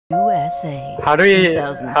USA. How do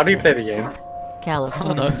you play the game?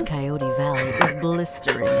 California's Coyote Valley is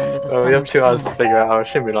blistering under the Oh, we have 2 summer hours to sun. figure out how it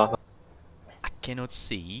should be long. I cannot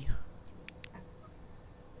see.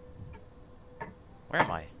 Where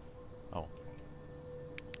am I? Oh.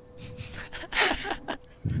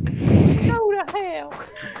 Go to hell!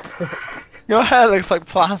 Your hair looks like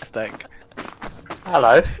plastic.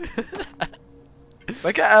 Hello.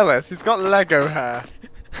 Look at Ellis, he's got Lego hair.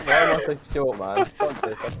 Why am I so short, man? Fuck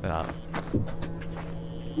this.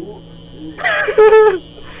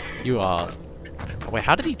 You are. Wait,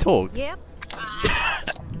 how did he talk? Yep.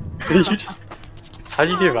 You just... How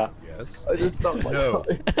do you do that? Yes. I just stuck my toe.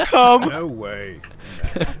 Come! No way.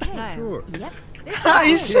 Okay. Sure. Yep.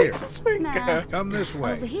 He shakes his finger. Come this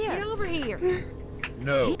way. Over here. Get over here.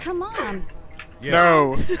 No. Hey, come on. Yes.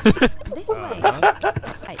 No. This way.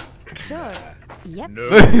 Right. Sure. Yep. No.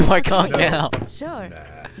 Move, I can't get out. Sure. Nah.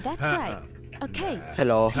 That's right. Okay.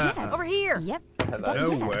 Hello. Yes. Over here. Yep. No Yes.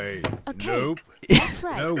 way. Okay. Nope. That's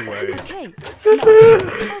right. No way. Okay. No.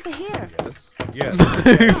 Over here. Yes.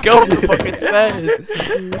 Go up the fucking stairs.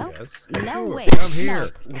 Nope. Yes. No way. Come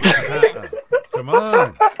here. Come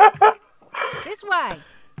on. This way.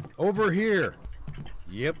 Over here.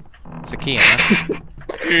 Yep. It's a key in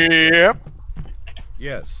there. Yep.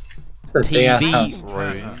 Yes. TV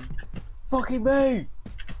room. Fucking me!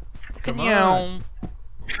 Come Meow. on.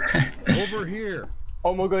 Over here.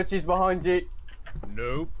 Oh my god, she's behind you.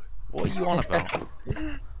 Nope. What are you on about?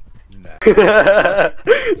 Nah.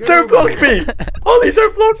 Don't block me! Ollie,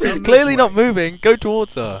 don't block me! She's clearly not moving. Go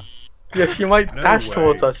towards her. Yeah, she might No dash way.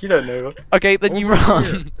 towards us, you don't know. Okay, then you Over run.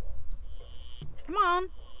 here. Come on.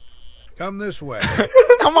 Come this way.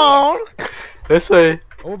 Come on! This way.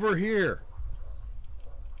 Over here.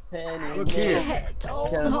 Penny. Look here.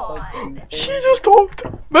 She just talked.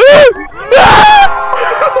 Move!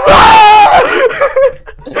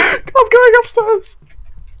 I'm going upstairs.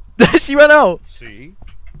 She went out. See?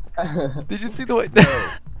 Did you see the way? No.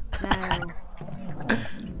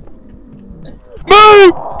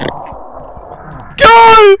 Move!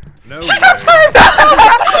 Go! No She's way. upstairs!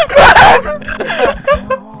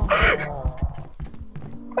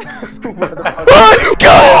 Run!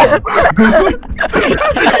 Go!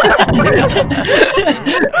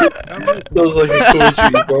 Feels like a cool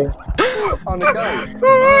tree, bro. On the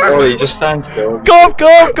go. Ollie, just stand still. Go!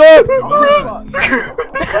 Go! Go!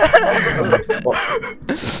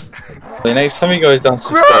 The next time you go down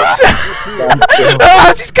some Run! stairs, stand still.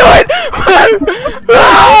 Ah! She's going!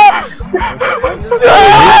 Ah!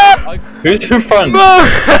 Ah! Who's in front?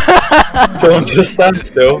 Move! Don't just stand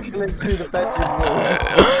still. Let's through the bedroom wall.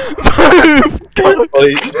 Move! Go!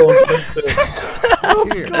 Ollie, don't stand still.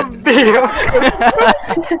 Here.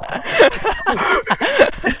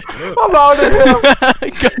 I'm out of here. I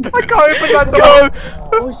can't open that door.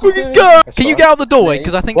 Go! What's she Fucking doing? go! Can you get out the doorway?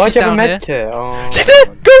 Because I think Why'd she's you have a down here. med kit? Oh. She's here!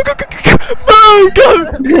 Go! Go! Go! Go!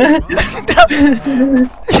 Move!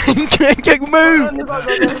 Go! Move!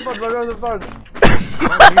 Run the front.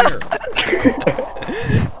 Here.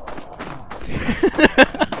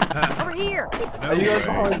 Over here. No Are you guys way.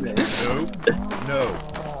 behind me? Nope. No.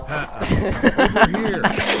 Over here.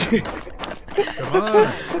 Come on.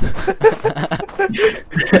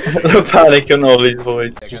 The panic in Ollie's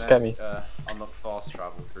voice. Just get me. Unlock fast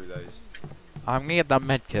travel through those. I'm gonna get that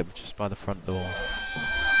med kit just by the front door.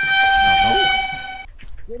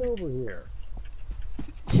 Get over here.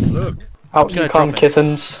 Look. Out gonna you come, drop it.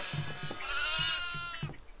 kittens.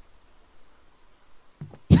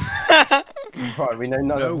 Right, we know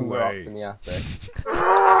none No of them were up way. in the attic.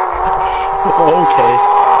 Okay.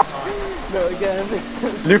 No, again.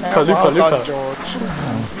 Luca. George.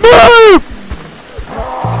 Move!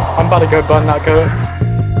 I'm about to go burn that goat.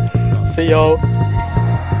 See y'all.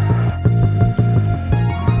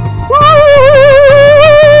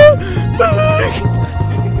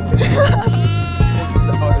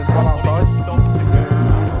 There's one outside.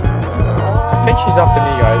 I think she's after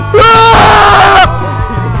me, guys.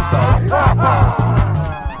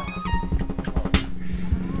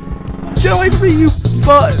 Get away from me, you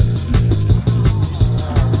butt!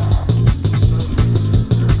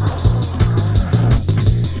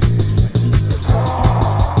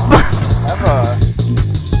 Emma,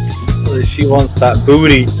 Ollie, she wants that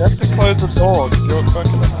booty. you have to close the door because you're quicker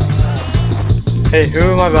than her. Hey, who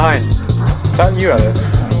am I behind? Is that you, Alice?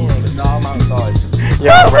 No, I'm outside.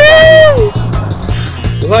 Yeah, I'm right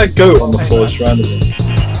There's like a goat on the floor just randomly.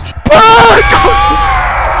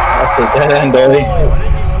 That's a dead end, Ollie.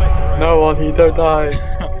 now. No, Ollie, don't die.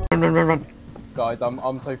 Run. Guys,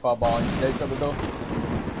 I'm so far behind. Jake's at the door.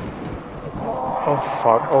 Oh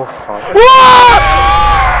fuck.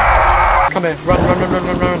 Come here. Run, run, run, run,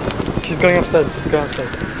 run, run. She's going upstairs. She's going upstairs.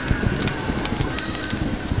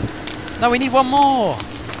 No, we need one more.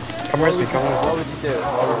 Come with me. Come with What me. would you do?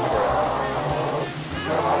 What would you do?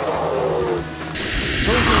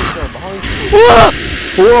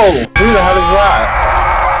 Whoa! Who the hell is that?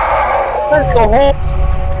 Let's go home.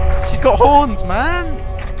 She's got horns, man.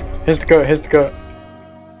 Here's the goat. Here's the goat.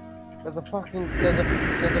 There's a fucking. There's a.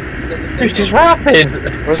 Dude, she's rapid.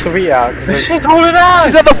 Where's the wheat at? She's holding out.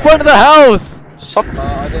 She's at the front of the house. Stop.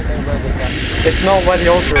 I don't know where the gas It's not where the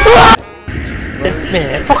altar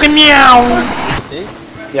is. Fucking meow. is. See?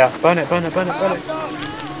 Yeah, burn it, burn it, burn it, burn it.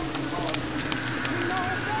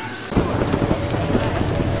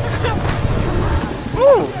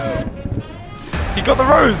 He got the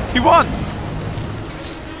rose. He won.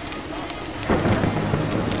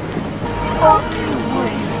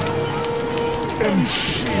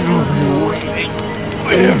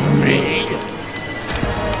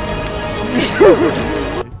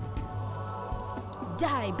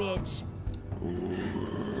 Die, bitch.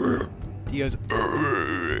 He goes.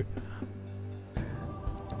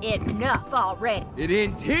 Enough already. It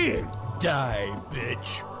ends here. Die,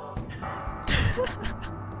 bitch.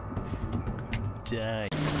 Die.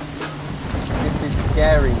 This is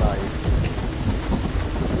scary mode.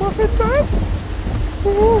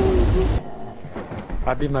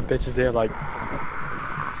 I beat my bitches here like.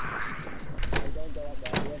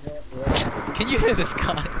 Can you hear this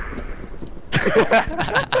guy?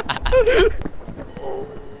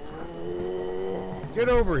 Get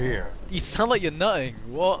over here. You sound like you're nutting.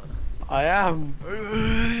 What? I am.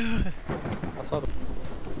 That's what.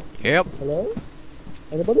 Yep.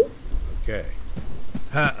 Okay.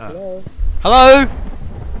 Hello? Hello?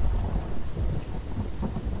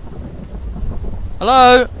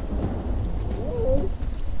 Hello?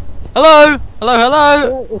 Hello,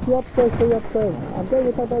 hello? If you're upstairs, stay upstairs. I'm going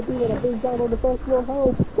to type ID when I'm being down on the first floor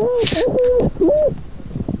house.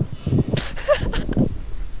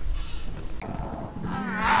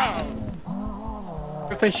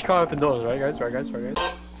 Good thing she can't open doors, right guys? Right guys? Right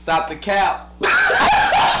guys? Stop the cap.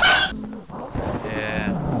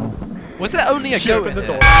 Yeah. Was there only a She goat opened in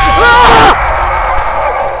the there? door.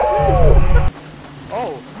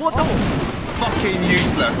 Oh. What the? Fucking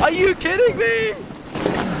useless. Are you kidding me?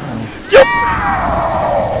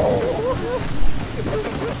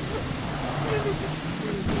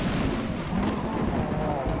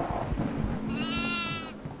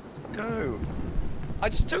 Go. I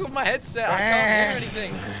just took off my headset. I can't hear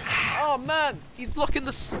anything. Oh man, he's blocking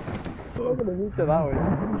the. I'm going to meet you that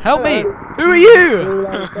way. Help me! Who are you?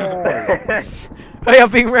 Hey, I'm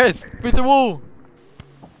being rezzed through the wall.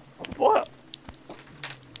 What?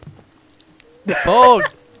 Fog.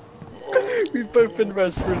 We've both been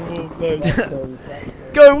rescued.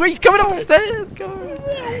 Go, wait, he's coming up the stairs. Go.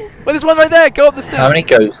 Well, there's one right there. Go up the stairs. How many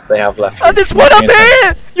ghosts they have left? Oh, there's one up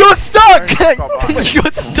here! You're stuck! Stop.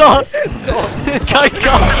 You're stuck! Guy,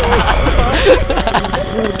 go!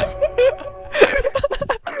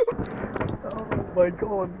 Oh my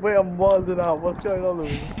god, wait, I'm wilding out. What's going on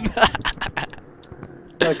with me?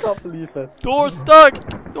 I can't believe it. Door stuck!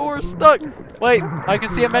 Door stuck! Wait, I can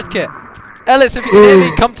see a medkit. Ellis, if you can hear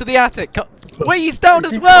me, come to the attic. Come. Wait, he's down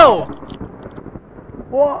as well!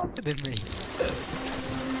 What? Than me.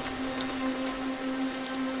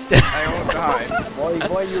 I won't die.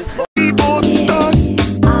 Why you...